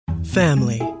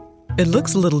Family. It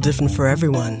looks a little different for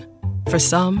everyone. For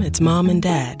some, it's mom and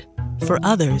dad. For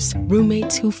others,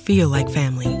 roommates who feel like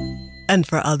family. And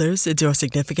for others, it's your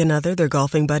significant other, their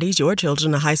golfing buddies, your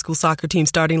children, a high school soccer team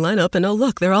starting lineup, and oh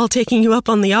look, they're all taking you up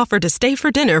on the offer to stay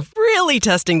for dinner, really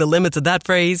testing the limits of that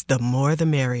phrase, the more the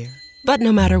merrier. But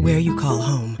no matter where you call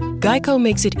home, Geico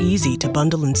makes it easy to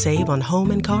bundle and save on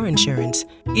home and car insurance.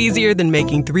 Easier than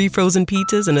making 3 frozen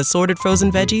pizzas and assorted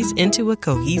frozen veggies into a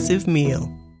cohesive meal.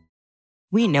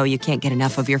 We know you can't get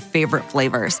enough of your favorite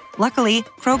flavors. Luckily,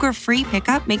 Kroger Free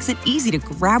Pickup makes it easy to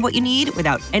grab what you need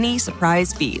without any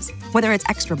surprise fees. Whether it's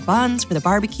extra buns for the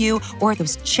barbecue or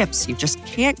those chips you just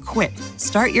can't quit,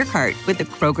 start your cart with the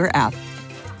Kroger app.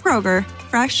 Kroger,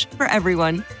 fresh for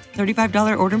everyone.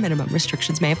 $35 order minimum.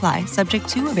 Restrictions may apply. Subject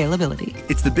to availability.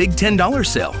 It's the big $10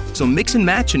 sale. So mix and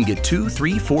match and get 2,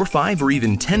 3, 4, 5, or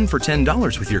even 10 for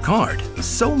 $10 with your card.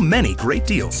 So many great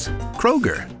deals.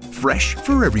 Kroger, fresh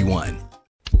for everyone.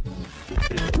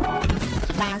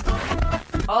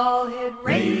 All Hit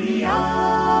Radio.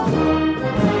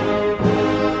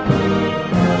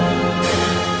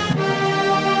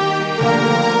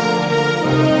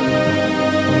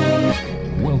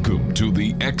 Welcome to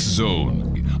the X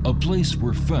Zone, a place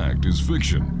where fact is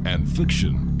fiction and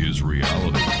fiction is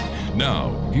reality.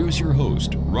 Now, here's your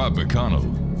host, Rob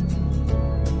McConnell.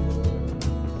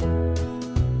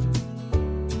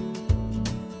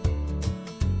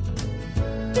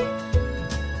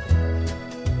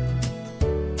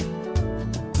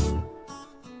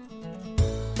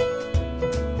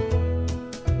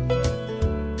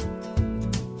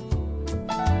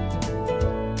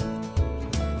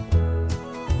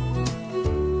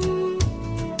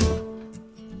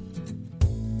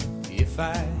 If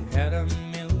I had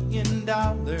 $1 million,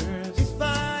 if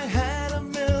I had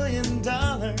 $1 million,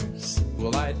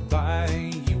 well, I'd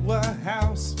buy you a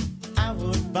house. I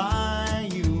would buy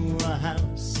you a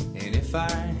house. And if I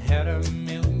had $1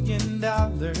 million,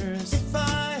 if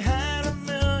I had $1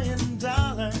 million,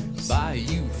 buy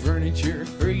you furniture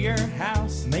for your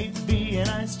house. Maybe a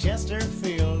nice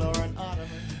Chesterfield or an ottoman.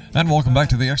 And welcome back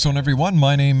to the X Zone, everyone.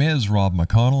 My name is Rob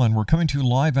McConnell, and we're coming to you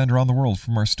live and around the world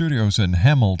from our studios in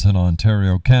Hamilton,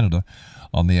 Ontario, Canada,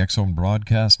 on the X Zone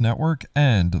Broadcast Network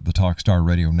and the Talkstar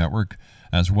Radio Network,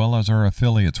 as well as our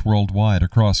affiliates worldwide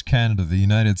across Canada, the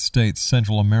United States,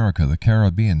 Central America, the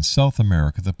Caribbean, South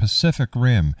America, the Pacific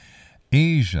Rim,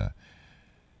 Asia,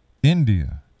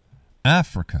 India,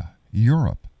 Africa,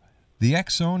 Europe. The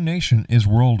X Zone Nation is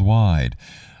worldwide.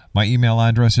 My email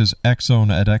address is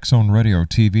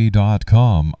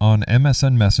xzone@xzoneradiotv.com, on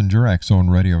MSN Messenger,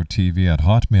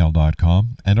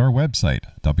 xzoneradiotv@hotmail.com, and our website,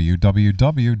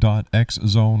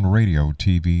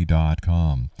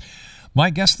 www.xzoneradiotv.com. My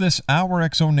guest this hour,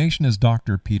 X Zone Nation, is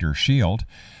Dr. Peter Shield,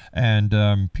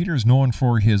 and Peter's known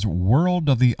for his World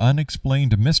of the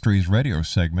Unexplained Mysteries radio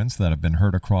segments that have been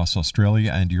heard across Australia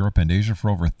and Europe and Asia for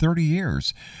over 30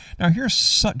 years. Now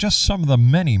here's just some of the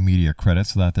many media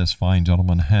credits that this fine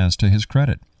gentleman has to his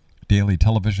credit. Daily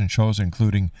television shows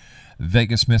including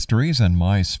Vegas Mysteries and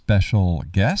My Special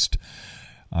Guest,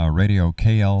 Radio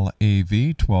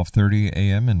KLAV, 1230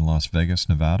 AM in Las Vegas,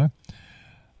 Nevada.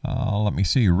 Let me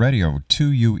see, Radio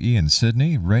 2UE in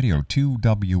Sydney, Radio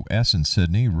 2WS in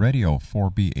Sydney, Radio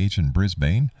 4BH in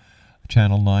Brisbane,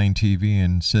 Channel 9 TV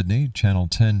in Sydney, Channel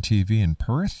 10 TV in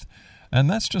Perth, and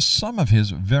that's just some of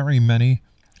his very many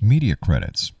media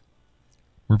credits.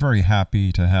 We're very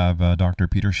happy to have Dr.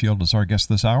 Peter Shield as our guest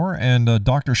this hour, and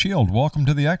Dr. Shield, welcome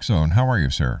to the X Zone. How are you,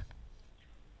 sir?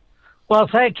 Well,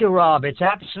 thank you, Rob. It's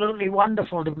absolutely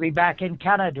wonderful to be back in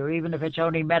Canada, even if it's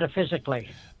only metaphysically.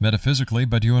 Metaphysically,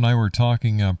 but you and I were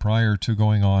talking prior to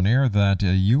going on air that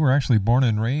you were actually born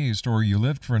and raised, or you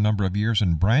lived for a number of years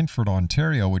in Brantford,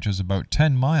 Ontario, which is about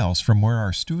 10 miles from where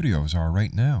our studios are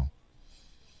right now.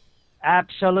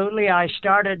 Absolutely. I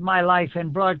started my life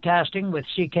in broadcasting with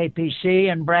CKPC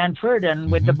in Brantford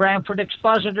and with the Brantford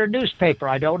Expositor newspaper.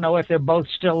 I don't know if they're both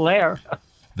still there.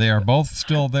 They are both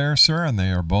still there, sir, and they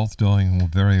are both doing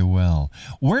very well.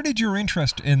 Where did your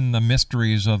interest in the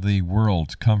mysteries of the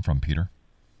world come from, Peter?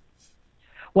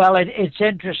 Well, it's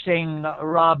interesting,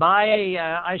 Rob.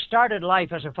 I started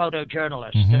life as a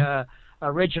photojournalist,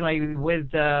 originally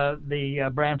with the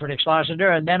Brantford Expositor,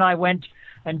 and then I went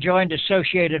and joined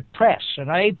Associated Press,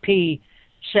 and AP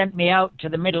sent me out to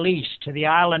the Middle East, to the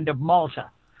island of Malta,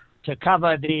 to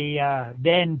cover the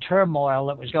then turmoil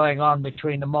that was going on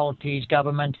between the Maltese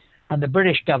government and the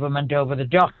British government over the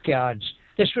dockyards.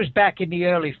 This was back in the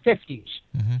early 50s.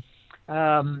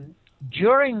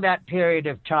 During that period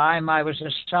of time, I was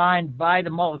assigned by the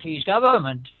Maltese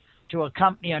government to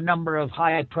accompany a number of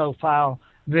high-profile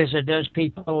visitors,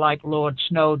 people like Lord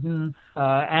Snowden,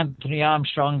 Anthony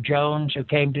Armstrong-Jones, who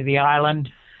came to the island,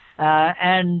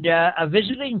 and a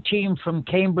visiting team from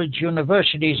Cambridge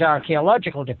University's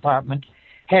archaeological department,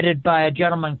 headed by a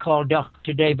gentleman called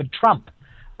Dr. David Trump,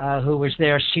 who was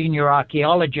their senior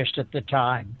archaeologist at the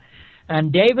time.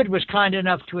 And David was kind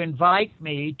enough to invite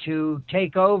me to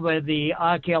take over the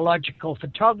archaeological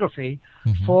photography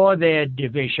for their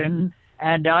division.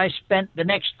 And I spent the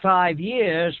next 5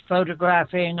 years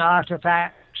photographing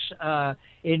artifacts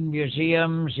in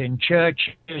museums, in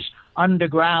churches,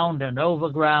 underground and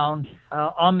overground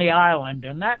on the island.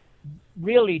 And that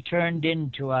really turned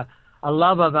into a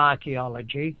love of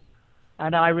archaeology.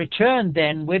 And I returned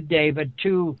then with David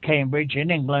to Cambridge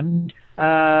in England,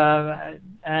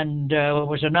 and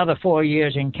was another 4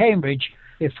 years in Cambridge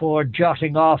before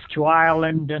jotting off to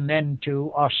Ireland and then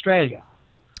to Australia.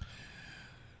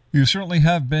 You certainly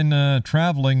have been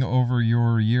traveling over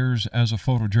your years as a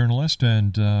photojournalist,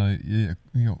 and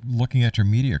looking at your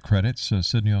media credits: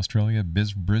 Sydney, Australia;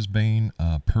 Brisbane,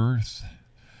 Perth,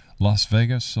 Las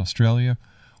Vegas, Australia.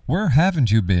 Where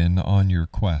haven't you been on your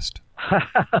quest?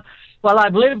 Well,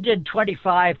 I've lived in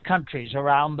 25 countries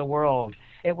around the world.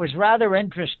 It was rather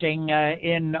interesting.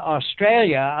 In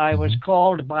Australia, I was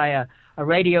called by a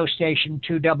radio station,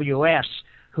 2WS,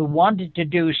 who wanted to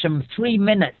do some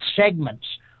 3-minute segments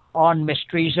on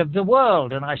mysteries of the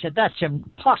world. And I said, that's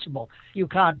impossible. You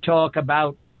can't talk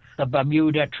about the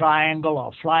Bermuda Triangle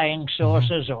or flying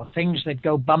saucers or things that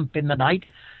go bump in the night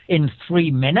in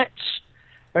 3 minutes.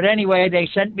 But anyway, they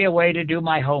sent me away to do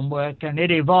my homework, and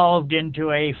it evolved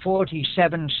into a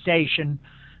 47-station,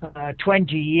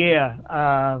 20-year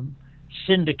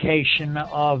syndication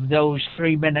of those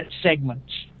 3-minute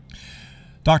segments.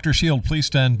 Dr. Shield, please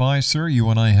stand by, sir. You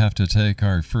and I have to take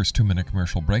our first 2-minute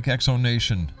commercial break. Exo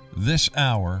Nation, this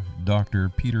hour, Dr.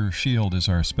 Peter Shield is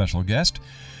our special guest,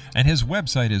 and his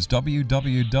website is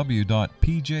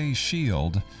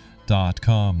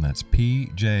www.pjshield.com. That's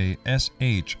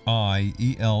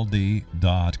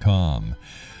PJSHIELD.com.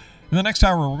 In the next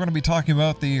hour, we're going to be talking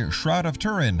about the Shroud of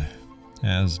Turin,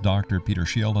 as Dr. Peter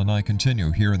Shield and I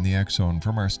continue here in the X Zone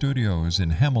from our studios in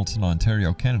Hamilton,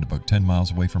 Ontario, Canada, about 10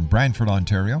 miles away from Brantford,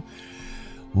 Ontario,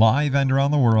 live and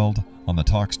around the world on the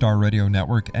Talkstar Radio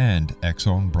Network and X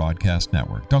Zone Broadcast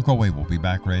Network. Don't go away. We'll be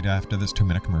back right after this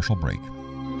 2-minute commercial break.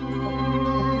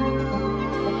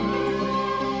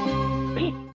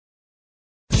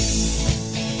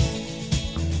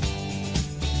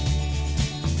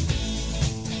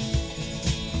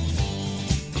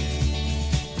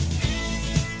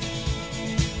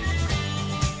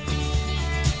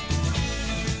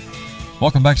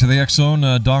 Welcome back to the X Zone.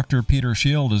 Dr. Peter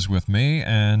Shield is with me,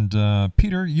 and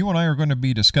Peter, you and I are going to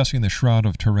be discussing the Shroud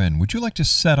of Turin. Would you like to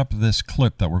set up this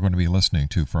clip that we're going to be listening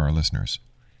to for our listeners?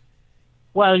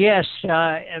 Well, yes.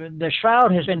 The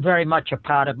Shroud has been very much a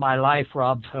part of my life,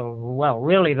 Rob, for, well,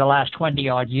 really the last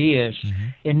 20-odd years.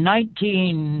 In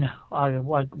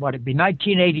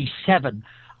 1987,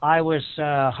 I was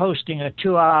hosting a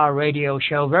 2-hour radio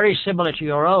show very similar to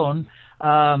your own,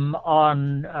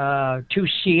 on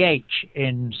 2CH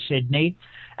in Sydney,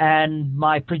 and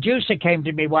my producer came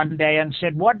to me one day and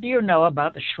said, "What do you know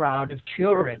about the Shroud of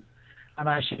Turin?" And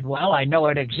I said, "Well, I know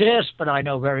it exists, but I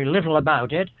know very little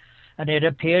about it." And it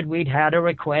appeared we'd had a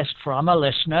request from a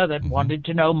listener that wanted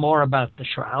to know more about the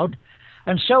Shroud.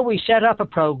 And so we set up a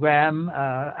program.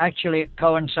 Actually, it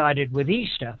coincided with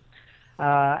Easter.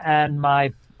 And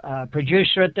my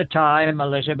producer at the time,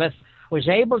 Elizabeth, was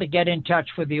able to get in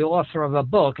touch with the author of a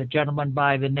book, a gentleman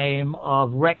by the name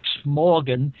of Rex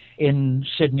Morgan in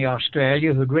Sydney,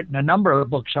 Australia, who'd written a number of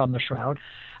books on the Shroud.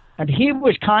 And he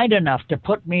was kind enough to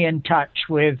put me in touch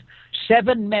with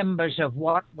 7 members of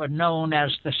what were known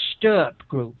as the STIRP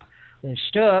group. The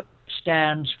STIRP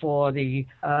stands for the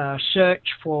Search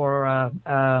for,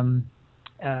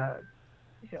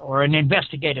 or an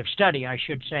investigative study, I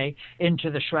should say,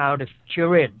 into the Shroud of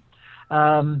Turin.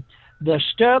 The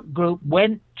STIRP group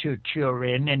went to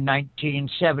Turin in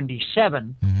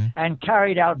 1977 and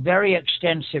carried out very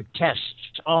extensive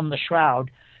tests on the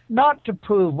Shroud, not to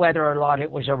prove whether or not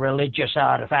it was a religious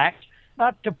artifact,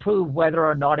 not to prove whether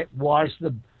or not it was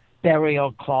the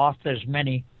burial cloth, as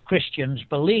many Christians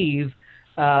believe,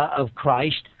 of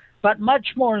Christ, but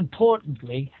much more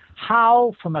importantly,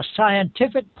 how, from a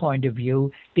scientific point of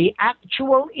view, the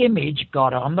actual image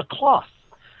got on the cloth.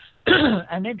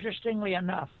 And interestingly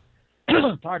enough,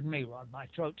 pardon me, Rod, my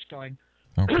throat's going.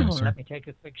 Okay, Let me take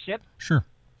a quick sip. Sure.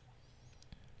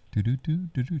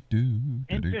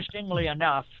 Interestingly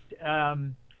enough,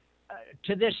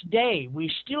 to this day, we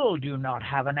still do not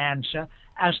have an answer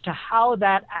as to how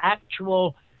that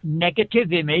actual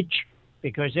negative image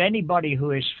because anybody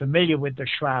who is familiar with the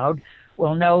shroud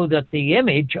will know that the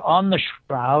image on the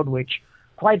shroud, which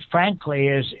quite frankly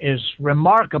is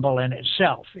remarkable in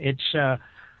itself. It's a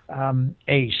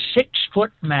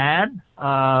 6-foot man,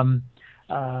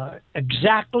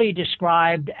 exactly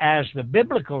described as the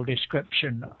biblical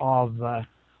description of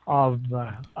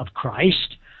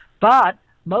Christ, but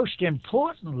most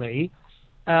importantly,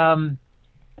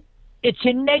 it's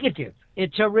in negative.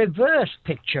 It's a reverse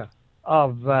picture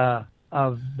of the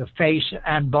face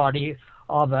and body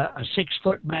of a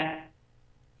 6-foot man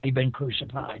who's been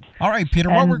crucified. All right, Peter,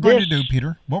 what we're going to do is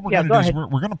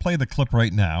we're going to play the clip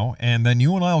right now, and then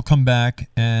you and I will come back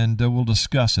and we'll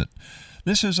discuss it.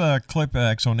 This is a clip,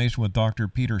 Exonation, with Dr.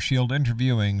 Peter Shield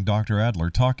interviewing Dr. Adler,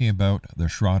 talking about the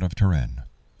Shroud of Turin.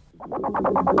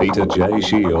 Peter J.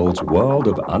 Shield's World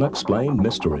of Unexplained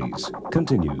Mysteries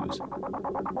continues.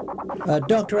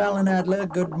 Dr. Alan Adler,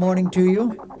 good morning to you.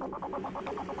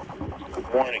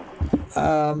 Good morning.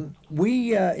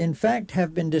 We, in fact,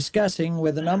 have been discussing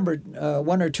with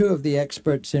one or two of the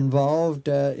experts involved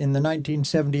in the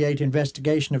 1978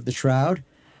 investigation of the Shroud,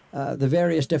 the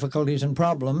various difficulties and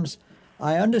problems.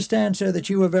 I understand, sir, that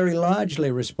you were very largely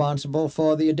responsible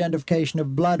for the identification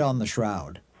of blood on the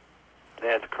Shroud.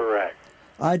 That's correct.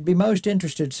 I'd be most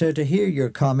interested, sir, to hear your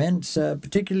comments,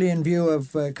 particularly in view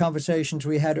of conversations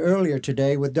we had earlier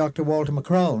today with Dr. Walter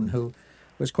McConnell, who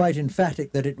was quite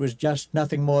emphatic that it was just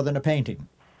nothing more than a painting.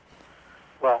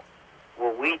 Well,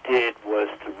 what we did was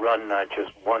to run not just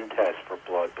one test for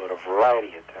blood, but a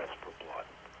variety of tests for blood.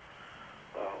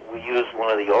 We used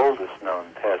one of the oldest known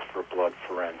tests for blood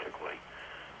forensically,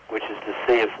 which is to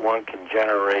see if one can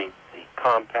generate the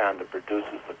compound that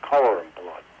produces the color in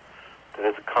blood. That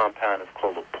is a compound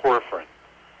called a porphyrin.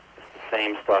 It's the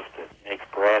same stuff that makes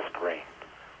grass green.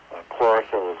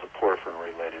 Chlorophyll is a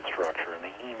porphyrin-related structure, and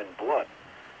the heme in blood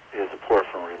is a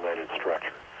porphyrin-related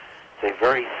structure. It's a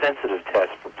very sensitive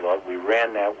test for blood. We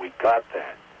ran that. We got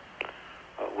that.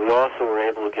 We also were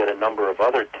able to get a number of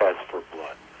other tests for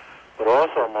blood. But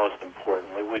also, most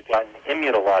importantly, we've gotten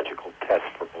immunological tests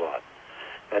for blood.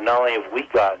 And not only have we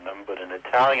gotten them, but an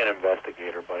Italian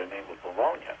investigator by the name of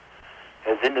Bologna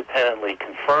has independently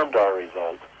confirmed our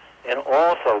results and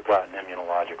also gotten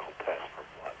immunological tests for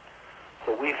blood.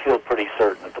 So we feel pretty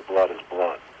certain that the blood is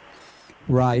blood.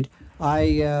 Right.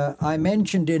 I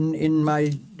mentioned in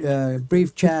my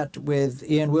brief chat with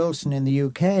Ian Wilson in the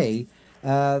UK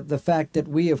the fact that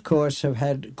we, of course, have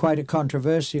had quite a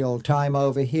controversial time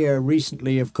over here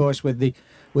recently, of course, with the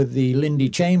Lindy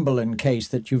Chamberlain case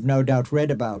that you've no doubt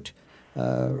read about,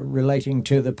 relating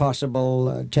to the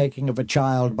possible taking of a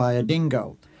child by a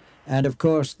dingo. And, of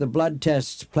course, the blood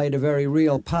tests played a very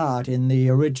real part in the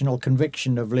original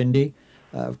conviction of Lindy.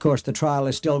 Of course, the trial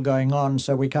is still going on,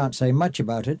 so we can't say much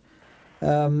about it.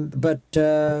 But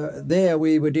there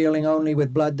we were dealing only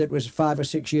with blood that was 5 or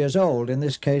 6 years old. In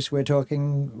this case, we're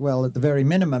talking, well, at the very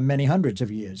minimum, many hundreds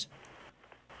of years.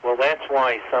 Well, that's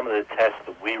why some of the tests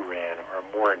that we ran are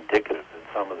more indicative than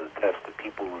some of the tests that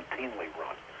people routinely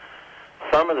run.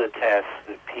 Some of the tests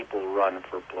that people run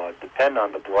for blood depend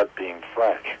on the blood being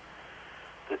fresh.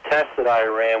 The test that I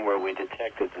ran where we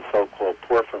detected the so-called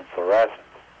porphyrin fluorescence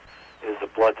is a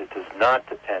blood that does not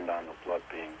depend on the blood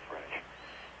being fresh,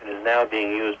 and is now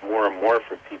being used more and more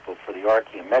for people for the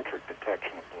archaeometric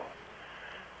detection of blood.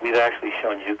 We've actually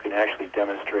shown you can actually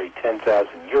demonstrate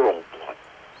 10,000-year-old blood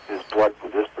is blood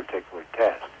with this particular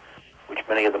test, which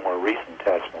many of the more recent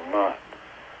tests will not.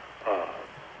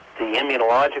 The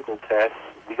immunological tests,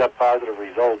 we got positive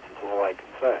results, is all I can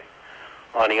say.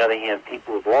 On the other hand,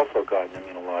 people have also gotten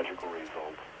immunological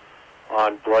results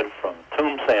on blood from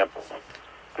tomb samples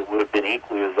that would have been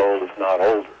equally as old, if not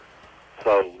older.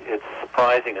 So it's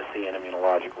surprising to see an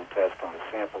immunological test on a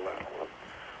sample that old.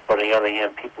 But on the other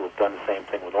hand, people have done the same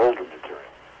thing with older material.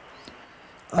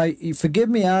 Forgive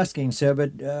me asking, sir,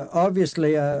 but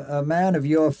obviously a man of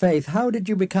your faith, how did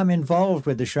you become involved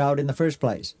with the Shroud in the first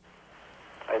place?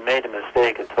 I made the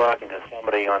mistake of talking to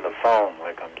somebody on the phone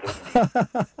like I'm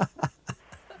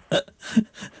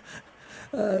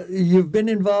doing. You've been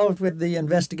involved with the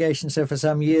investigation, sir, for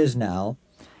some years now.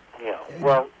 Yeah,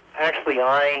 well, actually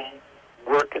I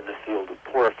work in the field of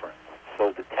porphyrin,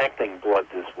 so detecting blood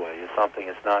this way is something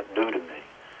that's not new to me.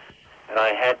 And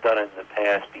I had done it in the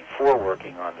past before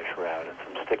working on the Shroud in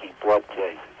some sticky blood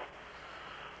cases.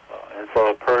 And so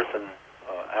a person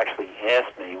actually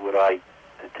asked me, would I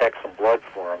detect some blood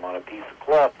for him on a piece of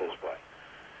cloth this way?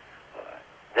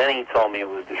 Then he told me it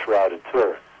was the Shroud of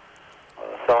Turin.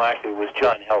 So actually it was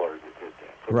John Heller that did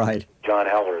that. Right. John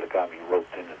Heller that got me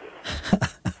roped into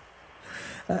this.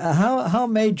 How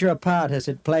major a part has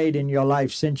it played in your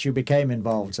life since you became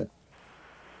involved, sir?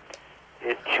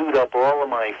 up all of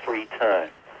my free time.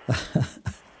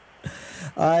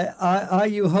 Are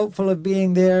you hopeful of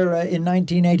being there in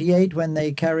 1988 when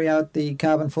they carry out the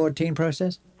carbon-14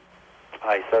 process?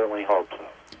 I certainly hope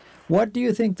so. What do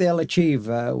you think they'll achieve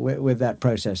with that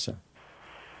process, sir?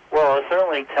 Well, it'll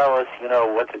certainly tell us,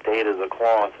 what the date of the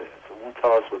cloth is. It won't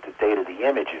tell us what the date of the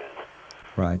image is.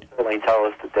 Right. It'll certainly tell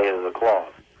us the date of the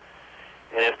cloth.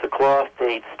 And if the cloth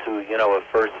dates to, a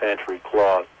first-century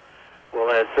cloth, well,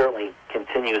 then it certainly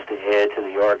continues to add to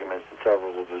the arguments that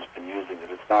several of us have been using, that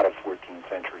it's not a 14th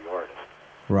century artist.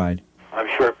 Right. I'm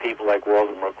sure people like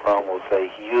Walter McConnell will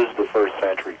say he used the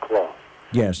first-century cloth.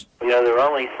 Yes. There are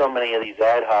only so many of these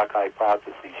ad hoc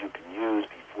hypotheses you can use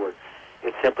before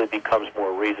it simply becomes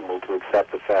more reasonable to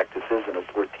accept the fact this isn't a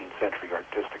 14th century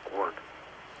artistic work.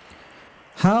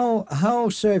 How,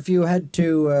 sir, if you had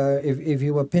to, if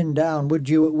you were pinned down, would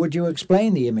you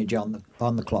explain the image on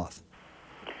the cloth?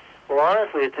 Well,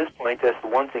 honestly, at this point, that's the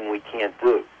one thing we can't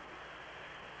do.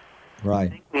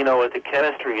 Right. We know what the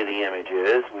chemistry of the image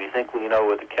is. We think we know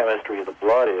what the chemistry of the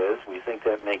blood is. We think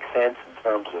that makes sense in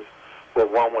terms of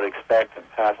what one would expect in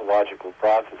pathological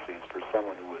processes for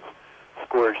someone who was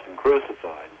scourged and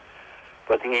crucified.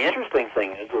 But the interesting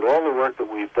thing is, with all the work that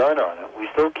we've done on it, we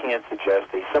still can't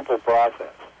suggest a simple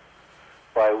process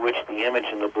by which the image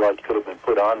in the blood could have been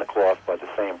put on the cloth by the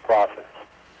same process.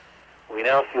 We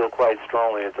now feel quite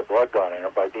strongly that the blood got in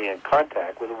it by being in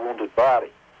contact with a wounded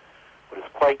body. But it's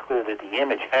quite clear that the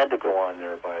image had to go on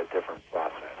there by a different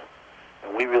process.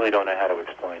 And we really don't know how to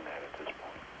explain that at this point.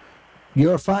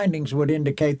 Your findings would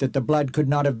indicate that the blood could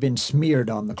not have been smeared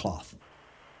on the cloth.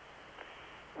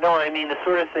 No, I mean, the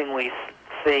sort of thing we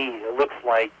see, it looks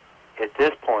like, at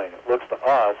this point, it looks to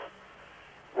us,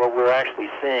 what we're actually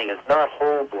seeing is not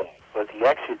whole blood, but the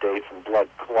exudate from blood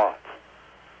clots.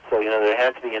 So, there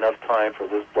had to be enough time for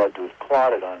this blood to have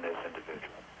clotted on this individual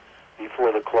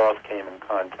before the cloth came in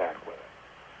contact with it.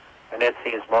 And that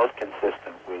seems most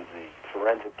consistent with the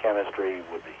forensic chemistry,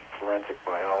 with the forensic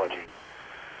biology,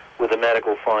 with the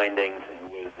medical findings, and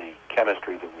with the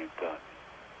chemistry that we've done.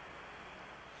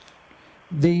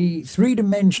 The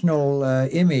three-dimensional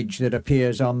image that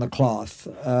appears on the cloth,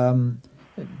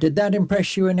 did that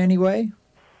impress you in any way?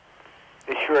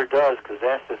 It sure does, because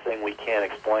that's the thing we can't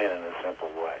explain in a simple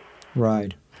way.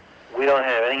 Right. We don't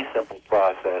have any simple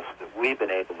process that we've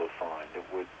been able to find that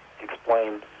would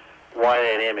explain why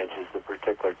that image is the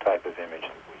particular type of image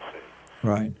that we see.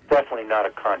 Right. Definitely not a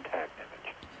contact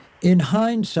image. In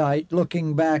hindsight,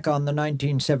 looking back on the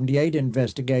 1978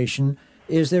 investigation,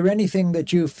 is there anything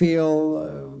that you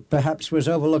feel perhaps was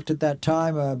overlooked at that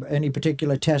time, any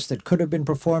particular test that could have been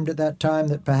performed at that time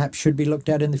that perhaps should be looked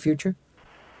at in the future?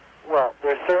 Well,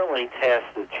 there's certainly tests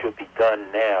that should be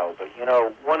done now, but,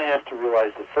 one has to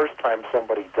realize the first time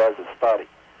somebody does a study,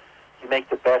 you make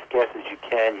the best guesses you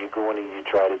can, you go in and you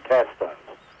try to test those.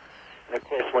 And, of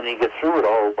course, when you get through with a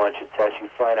whole bunch of tests, you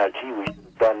find out, gee, we should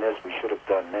have done this, we should have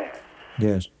done that.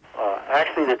 Yes.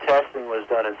 Actually, the testing was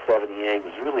done in 78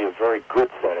 was really a very good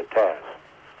set of tests.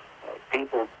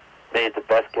 People made the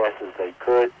best guesses they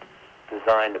could,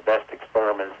 designed the best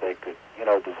experiments they could,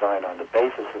 design on the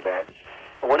basis of that,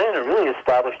 and went in and really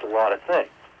established a lot of things.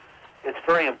 It's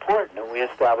very important that we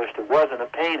established it wasn't a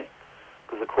painting,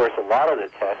 because, of course, a lot of the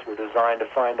tests were designed to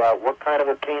find out what kind of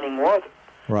a painting was it.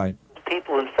 Right.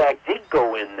 People, in fact, did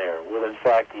go in there with, in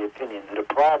fact, the opinion that it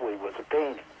probably was a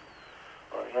painting.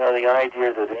 The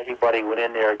idea that anybody went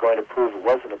in there going to prove it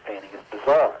wasn't a painting is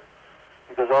bizarre,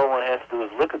 because all one has to do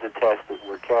is look at the tests that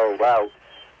were carried out.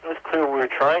 It was clear we were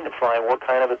trying to find what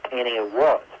kind of a painting it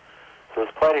was. So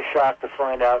it's quite a shock to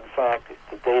find out, in fact, that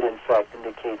the data, in fact,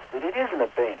 indicates that it isn't a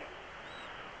painting.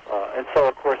 And so,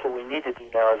 of course, what we need to do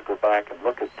now is go back and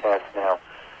look at tests now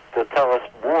to tell us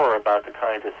more about the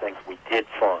kinds of things we did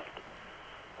find.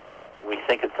 We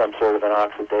think it's some sort of an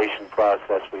oxidation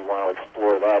process. We want to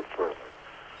explore that further.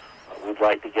 We'd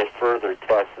like to get further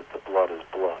tests that the blood is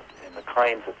blood and the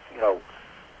kinds of,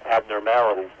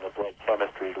 abnormalities in the blood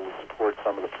chemistry to support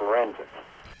some of the forensics.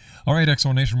 All right,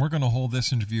 X-Zone Nation, we're going to hold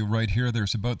this interview right here.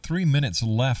 There's about 3 minutes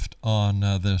left on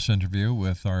this interview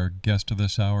with our guest of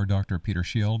this hour, Dr. Peter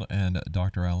Shield and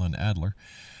Dr. Alan Adler,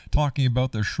 talking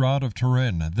about the Shroud of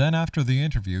Turin. Then after the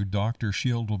interview, Dr.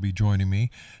 Shield will be joining me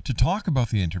to talk about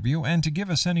the interview and to give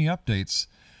us any updates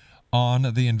on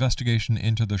the investigation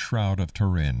into the Shroud of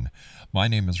Turin. My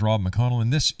name is Rob McConnell,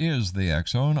 and this is the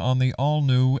X-Zone on the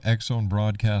all-new X-Zone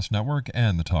Broadcast Network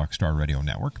and the Talkstar Radio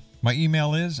Network. My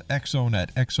email is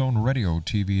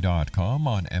xzone@xzoneradiotv.com,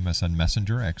 on MSN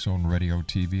Messenger,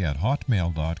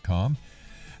 xzoneradiotv@hotmail.com,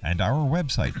 and our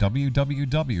website,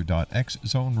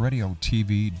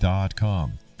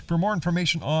 www.xzoneradiotv.com. For more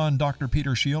information on Dr.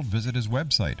 Peter Shield, visit his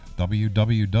website,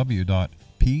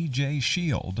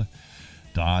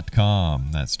 www.pjshield.com.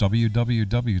 That's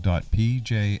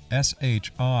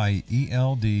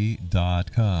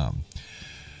www.pjshield.com.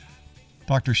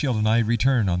 Dr. Shield and I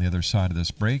return on the other side of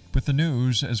this break with the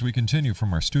news as we continue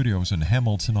from our studios in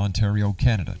Hamilton, Ontario,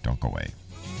 Canada. Don't go away.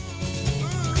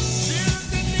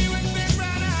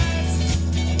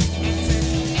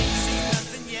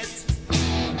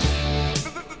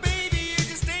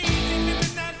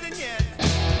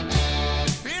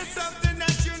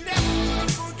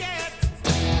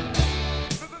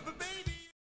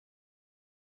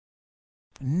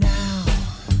 Now,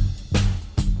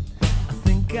 I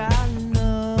think I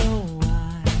know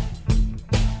why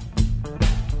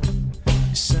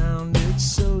it sounded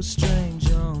so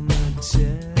strange on the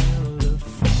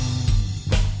telephone.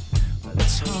 Well,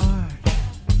 it's hard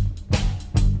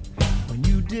when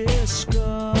you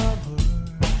discover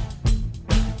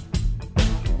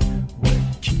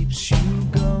what keeps you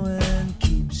going,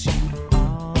 keeps you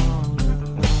all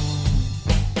alone.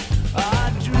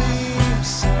 I dream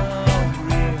so.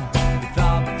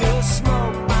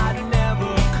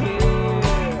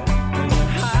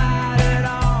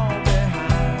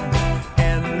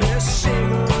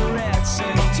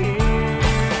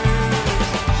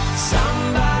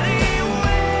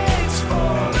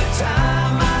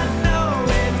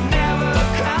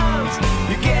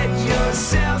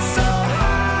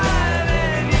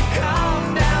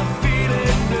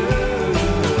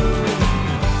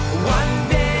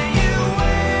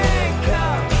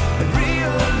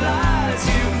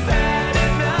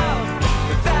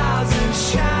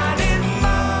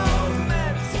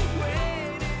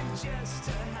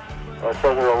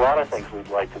 So there are a lot of things we'd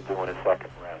like to do in a second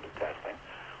round of testing.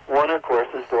 One, of course,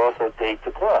 is to also date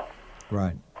the cloth.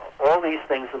 Right. All these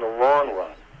things in the long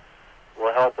run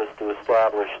will help us to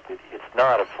establish that it's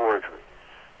not a forgery.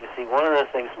 You see, one of the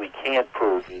things we can't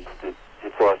prove is that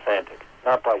it's authentic,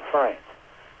 not by science.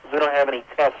 We don't have any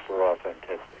tests for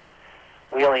authenticity.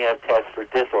 We only have tests for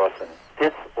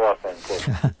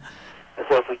disauthenticity. And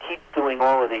so if we keep doing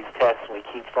all of these tests and we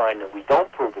keep finding that we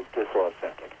don't prove it's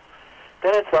disauthentic,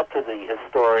 then it's up to the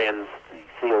historians, the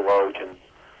theologians,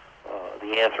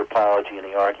 the anthropology and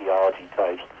the archaeology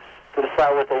types to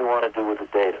decide what they want to do with the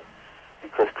data.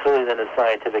 Because clearly then the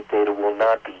scientific data will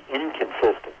not be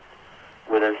inconsistent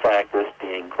with, in fact, this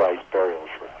being Christ's burial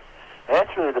shroud. And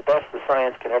that's really the best the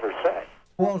science can ever say.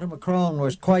 Walter McConnell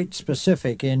was quite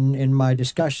specific in my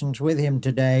discussions with him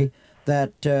today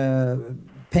that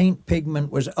paint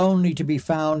pigment was only to be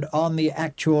found on the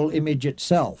actual image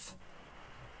itself.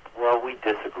 Well, we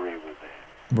disagree with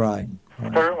that. Right.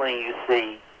 Certainly you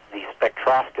see the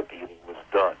spectroscopy that was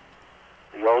done,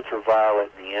 the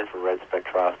ultraviolet and the infrared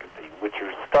spectroscopy, which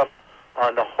are stuff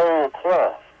on the whole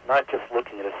cloth, not just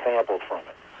looking at a sample from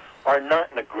it, are not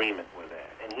in agreement with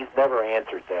that. And he's never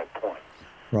answered that point.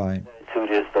 Right. The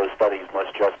attitude is those studies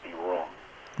must just be wrong.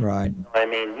 Right. I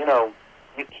mean, you know,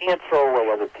 you can't throw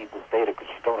away other people's data because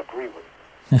you don't agree with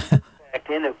it.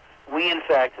 We, in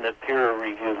fact, in the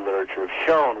peer-reviewed literature have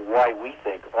shown why we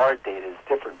think our data is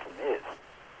different from his.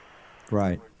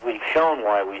 Right. We've shown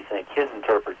why we think his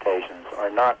interpretations are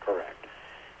not correct.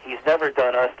 He's never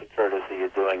done us the courtesy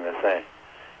of doing the same.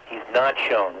 He's not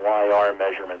shown why our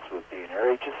measurements would be in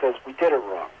error. He just says we did it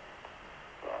wrong.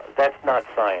 That's not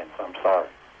science. I'm sorry.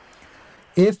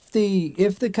 If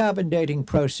the carbon dating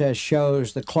process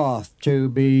shows the cloth to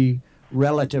be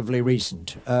relatively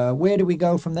recent, where do we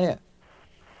go from there?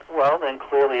 Well, then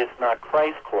clearly it's not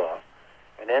Christ's cloth.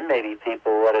 And then maybe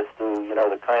people let us do, you know,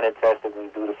 the kind of testing we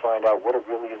do to find out what it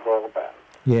really is all about.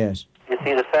 Yes. You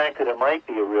see, the fact that it might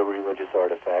be a real religious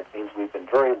artifact means we've been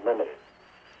very limited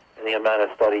in the amount of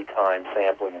study time,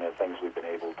 sampling, and the things we've been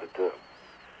able to do.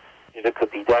 If it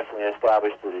could be definitely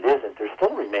established that it isn't, there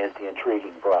still remains the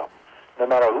intriguing problem. No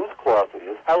matter whose cloth it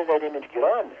is, how did that image get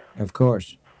on there? Of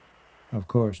course. Of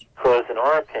course. Because, in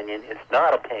our opinion, it's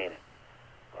not a painting.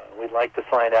 We'd like to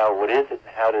find out what is it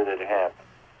and how did it happen.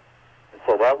 And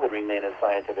so that would remain a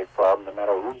scientific problem no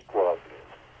matter whose cloth it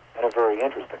is, and a very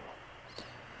interesting one.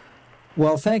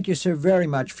 Well, thank you so very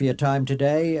much for your time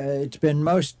today. It's been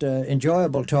most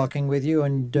enjoyable talking with you,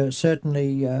 and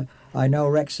certainly I know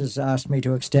Rex has asked me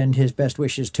to extend his best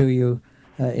wishes to you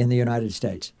in the United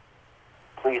States.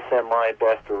 Please send my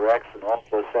best to Rex, and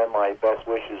also send my best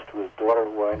wishes to his daughter,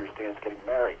 who I understand is getting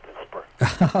married this spring.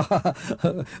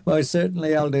 Well,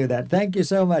 certainly I'll do that. Thank you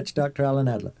so much, Dr. Alan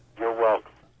Adler. You're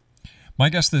welcome. My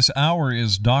guest this hour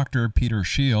is Dr. Peter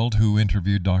Shield, who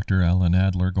interviewed Dr. Alan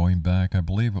Adler going back, I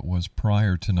believe it was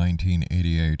prior to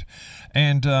 1988.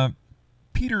 And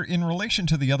Peter, in relation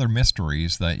to the other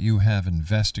mysteries that you have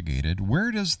investigated,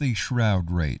 where does the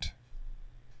shroud rate?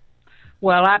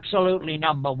 Well, absolutely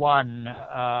number one,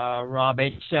 Rob.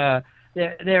 It's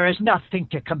there is nothing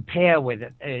to compare with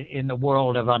it in the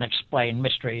world of unexplained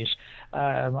mysteries.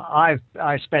 I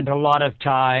spent a lot of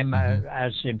time,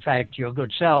 as in fact your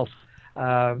good self,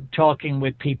 talking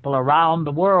with people around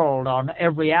the world on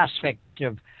every aspect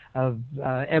of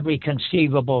every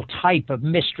conceivable type of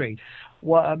mystery.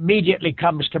 What immediately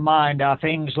comes to mind are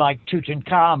things like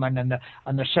Tutankhamun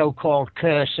and the so-called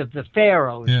curse of the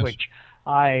pharaohs, yes, which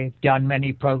I've done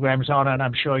many programs on, and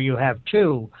I'm sure you have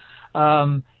too.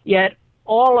 Yet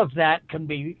all of that can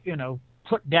be,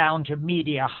 put down to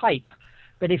media hype.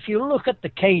 But if you look at the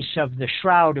case of the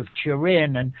Shroud of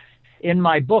Turin, and in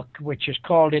my book, which is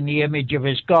called In the Image of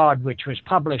His God, which was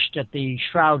published at the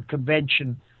Shroud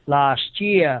Convention last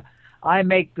year, I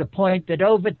make the point that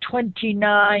over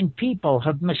 29 people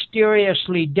have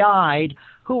mysteriously died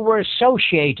who were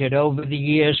associated over the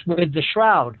years with the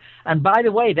Shroud. And by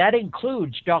the way, that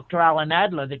includes Dr. Alan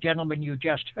Adler, the gentleman you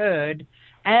just heard,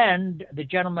 and the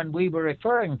gentleman we were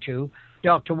referring to,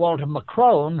 Dr. Walter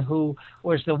McConnell, who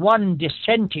was the one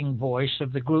dissenting voice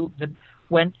of the group that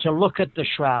went to look at the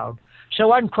Shroud.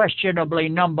 So unquestionably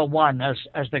number one as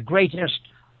the greatest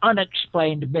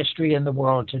unexplained mystery in the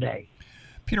world today.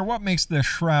 Peter, what makes the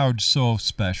Shroud so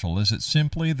special? Is it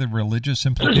simply the religious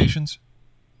implications?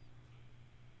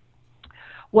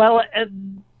 Well,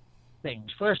 things.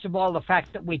 First of all, the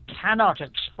fact that we cannot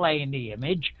explain the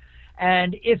image.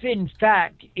 And if in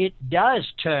fact it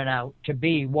does turn out to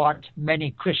be what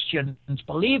many Christians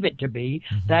believe it to be,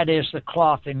 that is the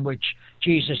cloth in which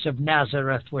Jesus of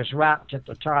Nazareth was wrapped at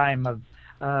the time of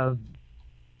the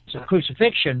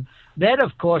crucifixion, then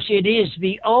of course it is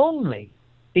the only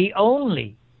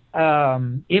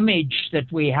image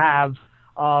that we have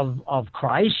of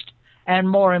Christ, and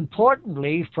more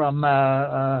importantly, from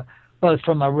both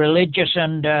from a religious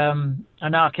and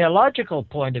an archaeological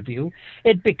point of view,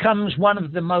 it becomes one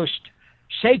of the most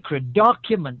sacred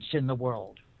documents in the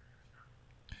world.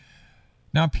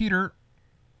 Now, Peter,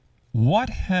 what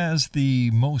has the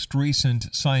most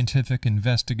recent scientific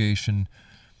investigation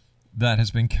that has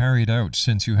been carried out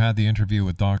since you had the interview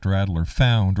with Dr. Adler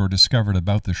found or discovered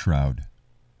about the Shroud?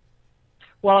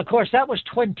 Well, of course, that was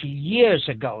 20 years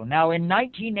ago. Now, in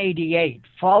 1988,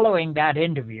 following that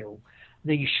interview,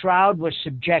 the Shroud was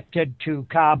subjected to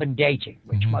carbon dating,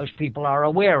 which most people are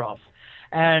aware of.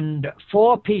 And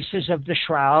 4 pieces of the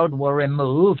Shroud were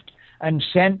removed and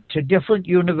sent to different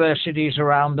universities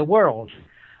around the world.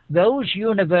 Those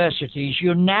universities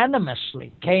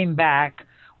unanimously came back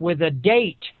with a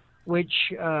date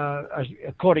which,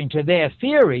 according to their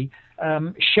theory,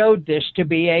 showed this to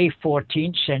be a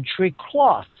 14th century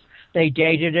cloth. They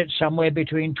dated it somewhere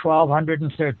between 1200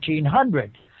 and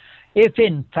 1300. If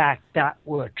in fact that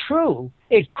were true,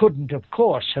 it couldn't, of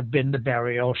course, have been the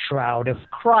burial shroud of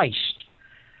Christ.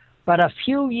 But a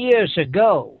few years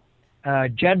ago, a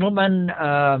gentleman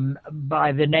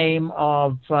by the name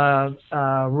of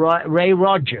Ray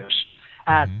Rogers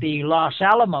at the Los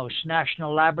Alamos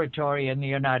National Laboratory in the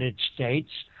United States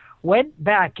went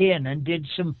back in and did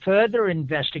some further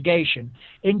investigation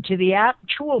into the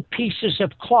actual pieces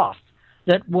of cloth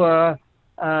that were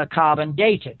carbon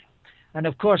dated. And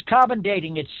of course, carbon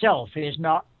dating itself is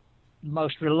not the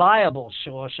most reliable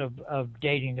source of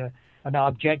dating an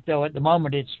object, though at the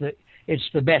moment it's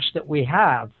the best that we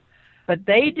have. But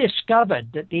they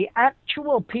discovered that the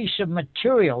actual piece of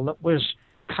material that was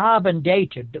carbon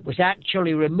dated, that was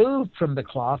actually removed from the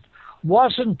cloth,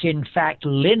 wasn't in fact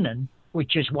linen,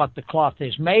 which is what the cloth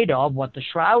is made of, what the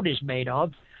shroud is made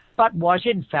of, but was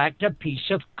in fact a piece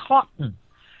of cotton.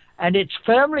 And it's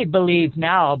firmly believed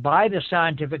now by the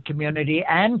scientific community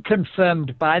and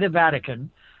confirmed by the Vatican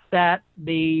that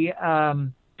the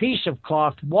piece of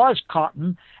cloth was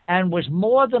cotton and was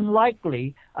more than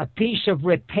likely a piece of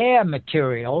repair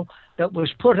material that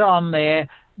was put on there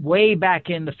way back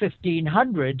in the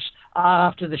 1500s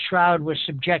after the shroud was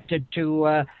subjected to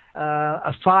a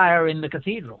fire in the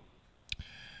cathedral.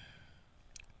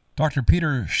 Dr.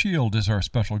 Peter Shield is our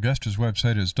special guest. His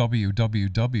website is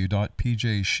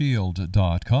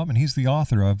www.pjshield.com, and he's the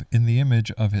author of In the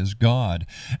Image of His God.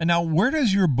 And now, where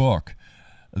does your book,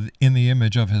 In the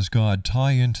Image of His God,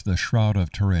 tie into the Shroud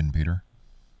of Turin, Peter?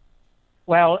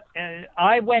 Well,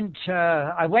 I went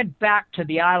back to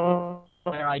the island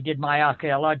where I did my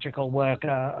archaeological work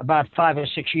about 5 or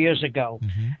 6 years ago.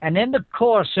 And in the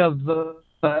course of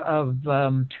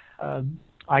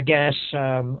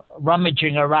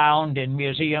rummaging around in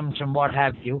museums and what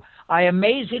have you, I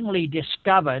amazingly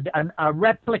discovered a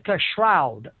replica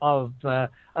shroud of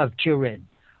Turin,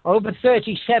 Over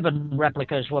 37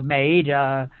 replicas were made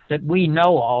that we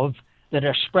know of that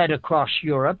are spread across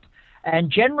Europe.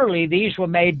 And generally, these were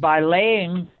made by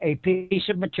laying a piece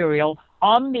of material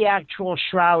on the actual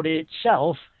shroud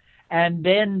itself and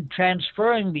then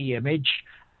transferring the image,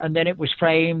 and then it was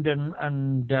framed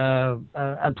and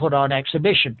put on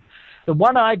exhibition. The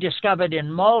one I discovered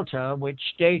in Malta, which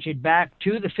dated back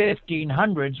to the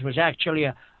 1500s, was actually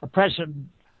a present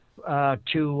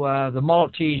to the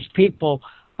Maltese people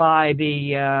by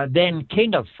the then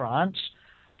King of France.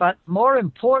 But more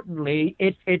importantly,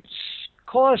 it's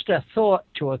caused a thought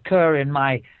to occur in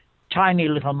my tiny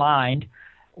little mind.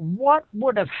 What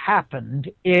would have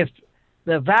happened if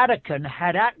the Vatican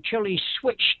had actually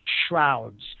switched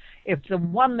shrouds? If the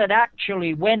one that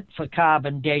actually went for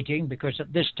carbon dating, because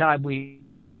at this time we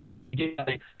did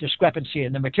a discrepancy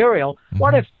in the material,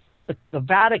 what if the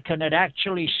Vatican had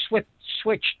actually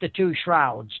switched the two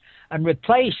shrouds and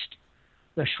replaced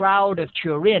the Shroud of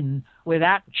Turin with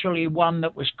actually one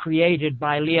that was created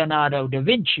by Leonardo da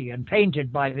Vinci and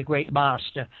painted by the great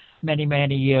master many,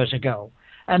 many years ago?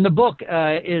 And the book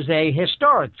is a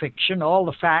historic fiction. All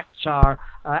the facts are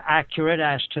accurate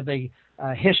as to the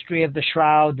history of the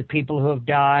shroud, the people who have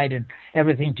died, and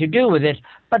everything to do with it.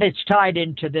 But it's tied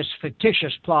into this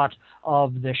fictitious plot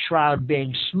of the shroud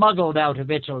being smuggled out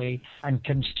of Italy and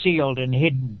concealed and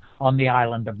hidden on the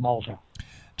island of Malta.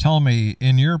 Tell me,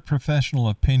 in your professional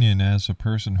opinion, as a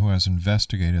person who has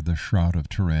investigated the Shroud of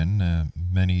Turin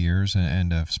many years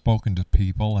and have spoken to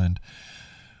people, and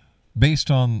based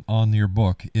on your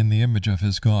book, In the Image of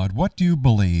His God, what do you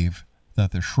believe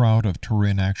that the Shroud of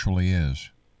Turin actually is?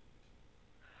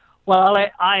 Well,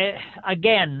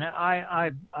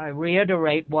 I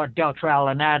reiterate what Dr.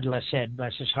 Alan Adler said,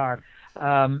 bless his heart.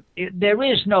 There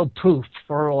is no proof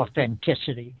for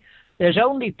authenticity. There's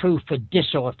only proof for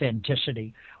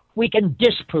disauthenticity. We can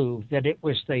disprove that it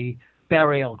was the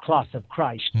burial cloth of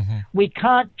Christ. We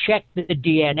can't check the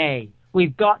DNA.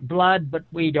 We've got blood, but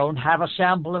we don't have a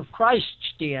sample of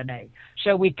Christ's DNA.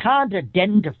 So we can't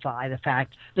identify the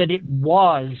fact that it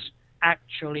was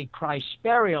actually Christ's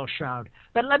burial shroud.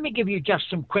 But let me give you just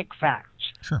some quick facts.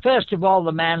 Sure. First of all,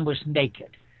 the man was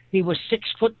naked. He was 6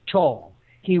 foot tall.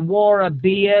 He wore a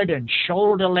beard and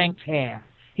shoulder-length hair.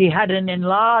 He had an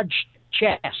enlarged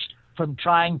chest from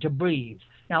trying to breathe.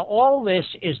 Now, all this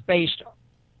is based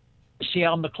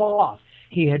on the cloth.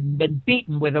 He had been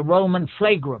beaten with a Roman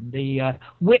flagrum, the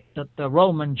whip that the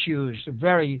Romans used, a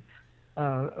very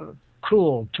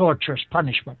cruel, torturous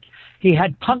punishment. He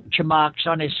had puncture marks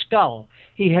on his skull.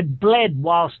 He had bled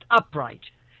whilst upright.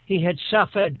 He had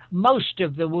suffered most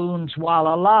of the wounds while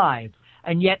alive,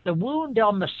 and yet the wound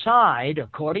on the side,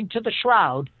 according to the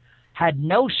shroud, had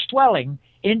no swelling,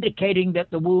 indicating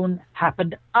that the wound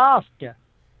happened after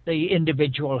the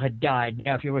individual had died.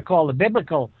 Now, if you recall the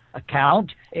biblical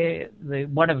account,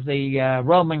 one of the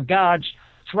Roman guards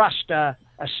thrust a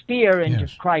spear into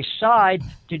Christ's side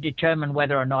to determine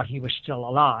whether or not he was still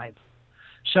alive.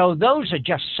 So those are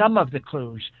just some of the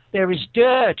clues. There is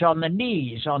dirt on the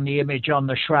knees on the image on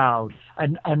the shroud,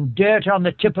 and dirt on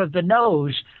the tip of the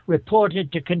nose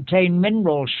reported to contain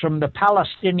minerals from the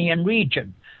Palestinian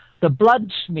region. The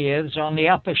blood smears on the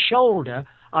upper shoulder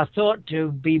are thought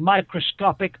to be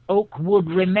microscopic oak wood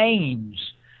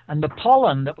remains, and the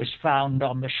pollen that was found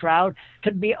on the shroud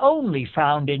can be only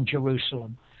found in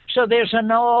Jerusalem. So there's an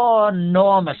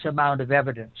enormous amount of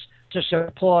evidence to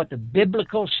support the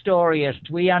biblical story as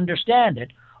we understand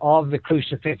it of the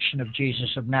crucifixion of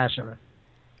Jesus of Nazareth.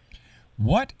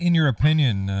 What, in your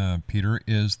opinion, Peter,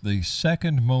 is the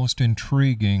second most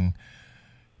intriguing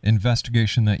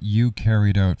investigation that you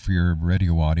carried out for your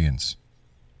radio audience?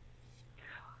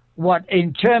 What,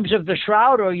 in terms of the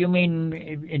shroud, or you mean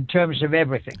in terms of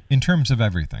everything? In terms of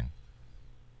everything.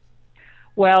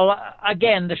 Well,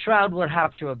 again, the shroud would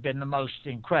have to have been the most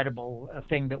incredible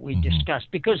thing that we discussed,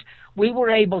 because we were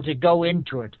able to go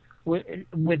into it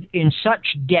with in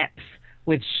such depth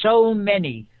with so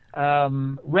many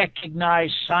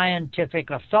recognized scientific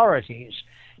authorities.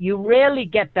 You rarely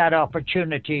get that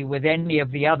opportunity with any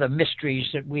of the other mysteries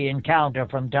that we encounter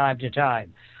from time to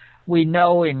time. We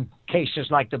know in cases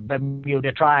like the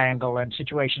Bermuda Triangle and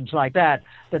situations like that,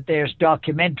 that there's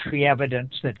documentary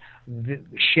evidence that the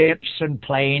ships and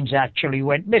planes actually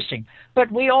went missing.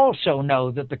 But we also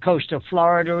know that the coast of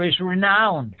Florida is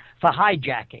renowned for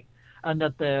hijacking, and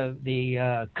that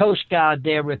the Coast Guard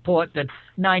there report that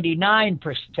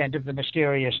 99% of the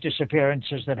mysterious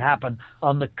disappearances that happen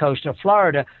on the coast of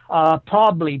Florida are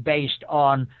probably based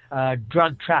on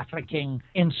drug trafficking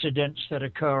incidents that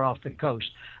occur off the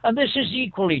coast. And this is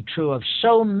equally true of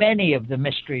so many of the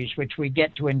mysteries which we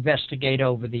get to investigate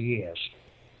over the years.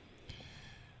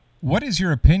 What is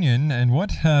your opinion, and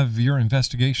what have your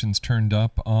investigations turned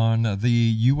up on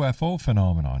the UFO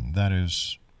phenomenon that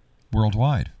is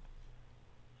worldwide?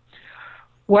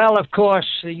 Well, of course,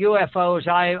 the UFOs,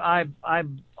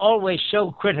 I'm always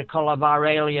so critical of our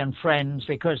alien friends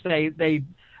because they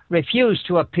refuse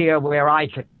to appear where I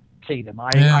can see them.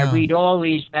 I read all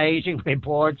these amazing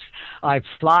reports. I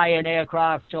fly in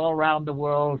aircraft all around the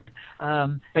world,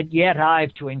 but yet I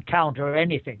have to encounter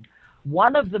anything.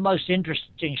 One of the most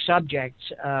interesting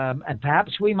subjects, and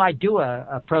perhaps we might do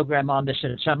a program on this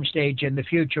at some stage in the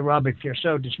future, Rob, if you're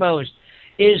so disposed,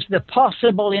 is the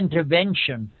possible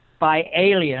intervention by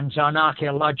aliens on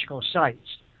archaeological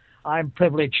sites. I'm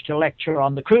privileged to lecture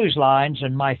on the cruise lines,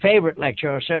 and my favorite lecture,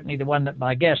 or certainly the one that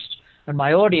my guests and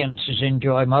my audiences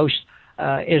enjoy most,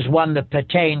 is one that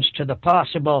pertains to the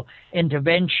possible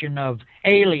intervention of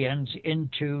aliens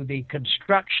into the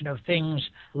construction of things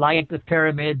like the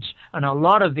pyramids and a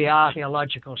lot of the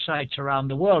archaeological sites around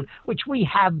the world, which we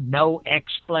have no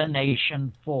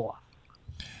explanation for.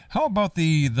 How about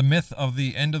the myth of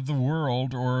the end of the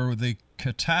world, or the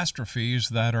catastrophes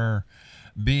that are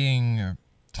being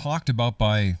talked about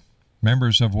by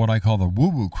members of what I call the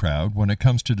woo-woo crowd when it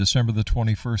comes to December the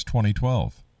 21st,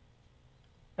 2012?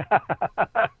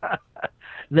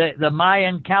 The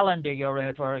Mayan calendar you're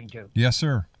referring to? Yes,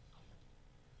 sir.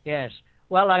 Yes.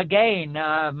 Well, again,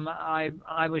 I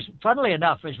was, funnily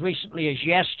enough, as recently as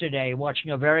yesterday, watching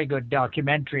a very good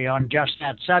documentary on just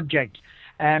that subject.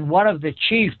 And one of the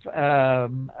chief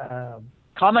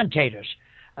commentators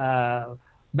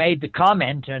made the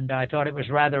comment, and I thought it was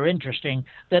rather interesting,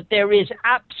 that there is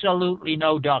absolutely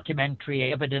no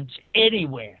documentary evidence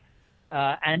anywhere,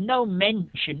 and no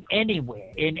mention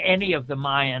anywhere in any of the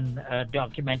Mayan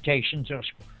documentations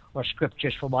or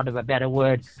scriptures, for want of a better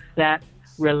word, that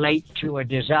relate to a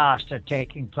disaster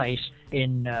taking place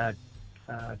in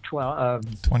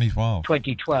 2012.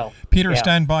 Peter,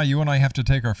 stand by. You and I have to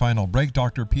take our final break.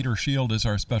 Dr. Peter Shield is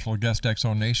our special guest,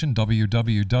 Exo Nation,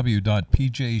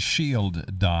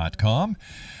 www.pjshield.com.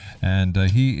 And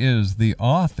he is the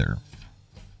author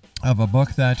of a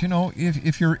book that,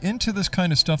 if you're into this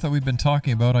kind of stuff that we've been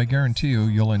talking about, I guarantee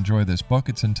you'll enjoy this book.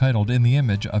 It's entitled In the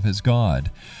Image of His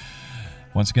God.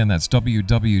 Once again, that's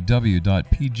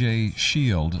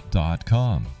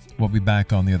www.pjshield.com. We'll be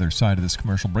back on the other side of this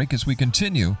commercial break as we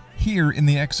continue here in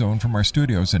the X Zone from our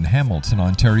studios in Hamilton,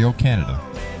 Ontario, Canada.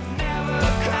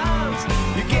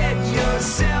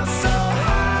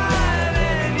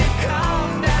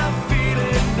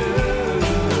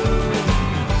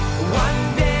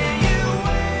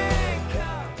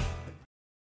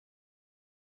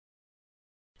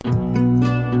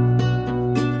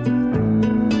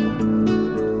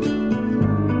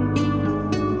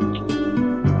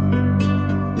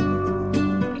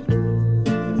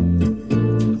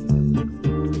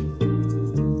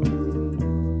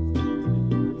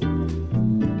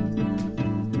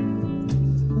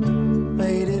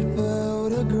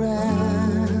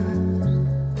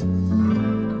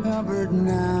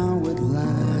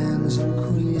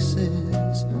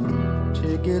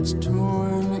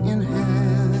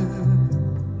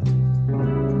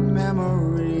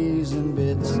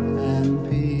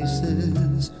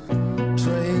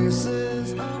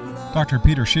 Dr.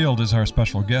 Peter Shield is our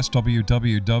special guest,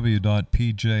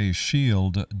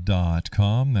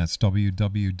 www.pjshield.com. That's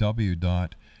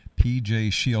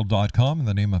www.pjshield.com, and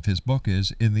the name of his book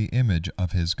is In the Image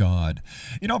of His God.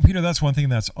 Peter, that's one thing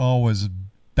that's always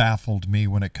baffled me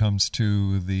when it comes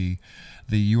to the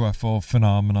UFO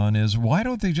phenomenon is, why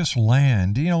don't they just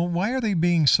land? Why are they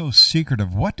being so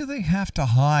secretive? What do they have to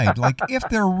hide? Like, if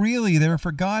they're really there,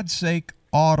 for God's sake,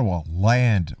 Ottawa,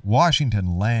 land.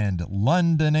 Washington, land.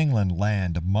 London, England,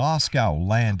 land. Moscow,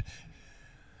 land.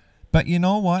 But you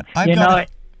know what?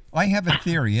 I have a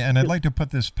theory, and I'd like to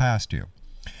put this past you.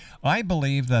 I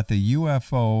believe that the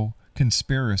UFO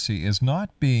conspiracy is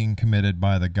not being committed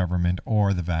by the government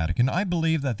or the Vatican. I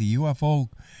believe that the UFO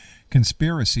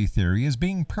conspiracy theory is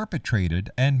being perpetrated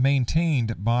and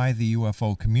maintained by the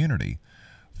UFO community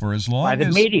for as long as... By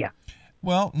the media.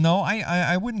 Well, no,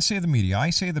 I wouldn't say the media. I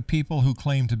say the people who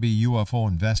claim to be UFO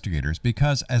investigators,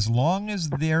 because as long as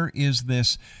there is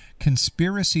this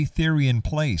conspiracy theory in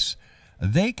place,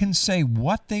 they can say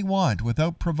what they want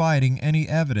without providing any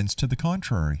evidence to the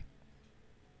contrary.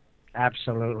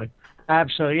 Absolutely.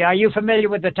 Absolutely. Are you familiar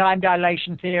with the time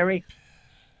dilation theory?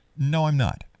 No, I'm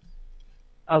not.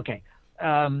 Okay.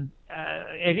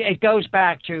 It goes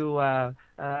back to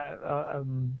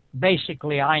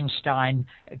basically Einstein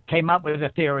came up with a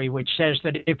theory which says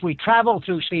that if we travel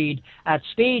through speed at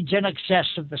speeds in excess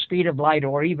of the speed of light,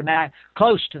 or even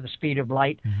close to the speed of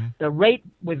light, the rate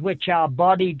with which our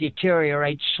body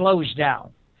deteriorates slows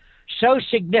down so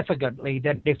significantly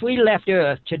that if we left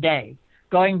Earth today,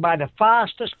 going by the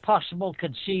fastest possible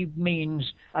conceived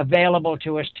means available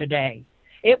to us today,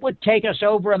 it would take us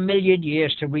over 1 million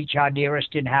years to reach our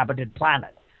nearest inhabited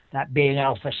planet, that being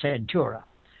Alpha Centauri.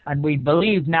 And we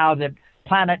believe now that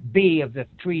planet B of the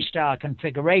 3-star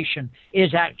configuration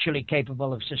is actually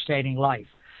capable of sustaining life.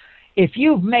 If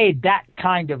you've made that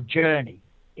kind of journey,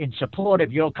 in support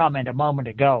of your comment a moment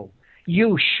ago,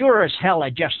 you sure as hell are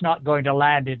just not going to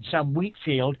land in some wheat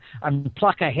field and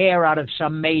pluck a hair out of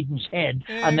some maiden's head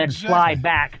and then fly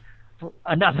back for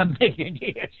another 1 million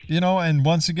years. You know, and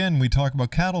once again, we talk about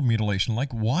cattle mutilation.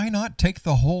 Like, why not take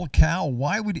the whole cow?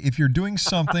 Why would, if you're doing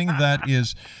something that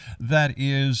is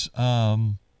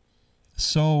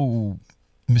so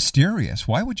mysterious,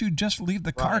 why would you just leave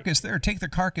the carcass there? Take the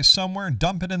carcass somewhere and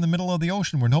dump it in the middle of the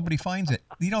ocean where nobody finds it.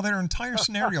 You know, their entire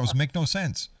scenarios make no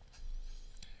sense.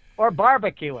 Or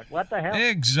barbecue it. What the hell?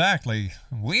 Exactly.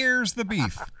 Where's the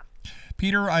beef?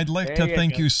 Peter, I'd like to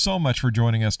thank you so much for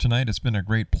joining us tonight. It's been a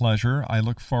great pleasure. I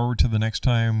look forward to the next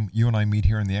time you and I meet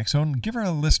here in the X Zone. Give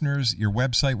our listeners your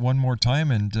website one more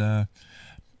time and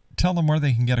tell them where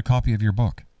they can get a copy of your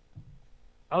book.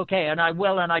 Okay, and I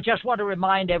will. And I just want to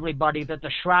remind everybody that the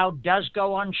Shroud does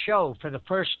go on show for the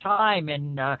first time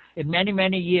in many,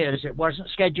 many years. It wasn't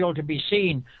scheduled to be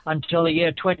seen until the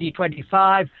year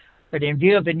 2025. But in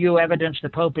view of the new evidence, the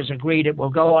Pope has agreed it will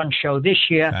go on show this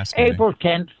year, April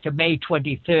 10th to May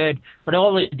 23rd. But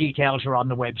all the details are on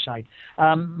the website.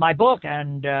 My book,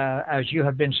 and as you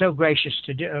have been so gracious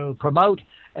to promote,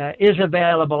 is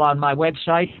available on my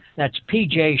website. That's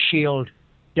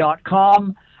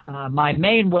pjshield.com. My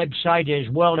main website is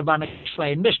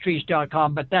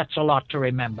worldofunexplainedmysteries.com, but that's a lot to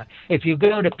remember. If you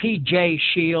go to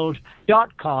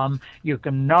pjshield.com, you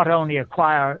can not only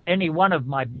acquire any one of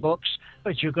my books,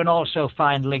 but you can also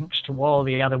find links to all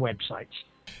the other websites.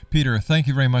 Peter, thank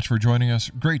you very much for joining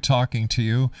us. Great talking to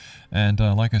you. And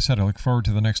like I said, I look forward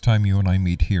to the next time you and I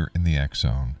meet here in the X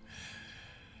Zone.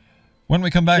 When we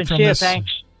come back from this...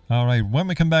 Thanks. All right, when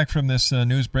we come back from this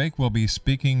news break, we'll be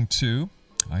speaking to...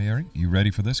 You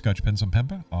ready for this? Got your pens and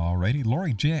paper? All righty.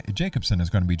 Lori Jacobson is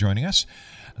going to be joining us.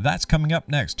 That's coming up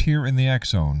next here in the X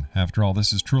Zone. After all,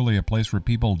 this is truly a place where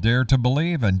people dare to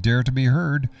believe and dare to be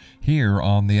heard here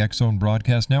on the X Zone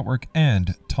Broadcast Network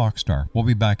and Talkstar. We'll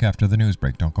be back after the news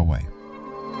break. Don't go away.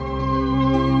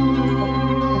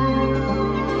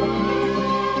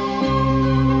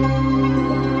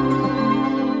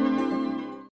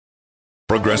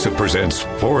 Progressive presents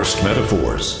Forced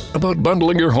Metaphors about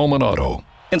bundling your home and auto.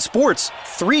 In sports,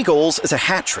 3 goals is a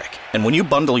hat trick. And when you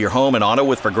bundle your home and auto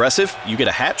with Progressive, you get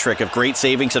a hat trick of great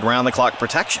savings and round-the-clock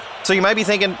protection. So you might be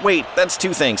thinking, wait, that's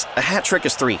 2 things. A hat trick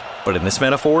is 3. But in this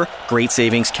metaphor, great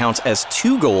savings counts as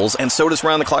 2 goals, and so does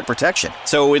round-the-clock protection.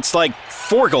 So it's like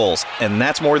 4 goals, and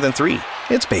that's more than 3.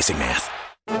 It's basic math.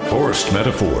 Forced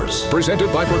Metaphors.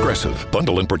 Presented by Progressive.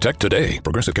 Bundle and protect today.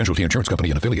 Progressive Casualty Insurance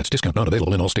Company and Affiliates. Discount not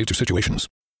available in all states or situations.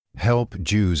 Help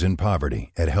Jews in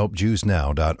Poverty at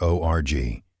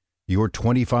helpjewsnow.org. Your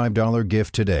 $25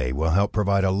 gift today will help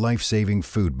provide a life-saving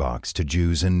food box to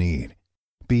Jews in need.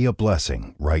 Be a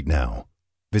blessing right now.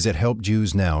 Visit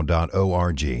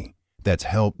helpjewsnow.org. That's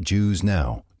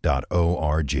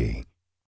helpjewsnow.org.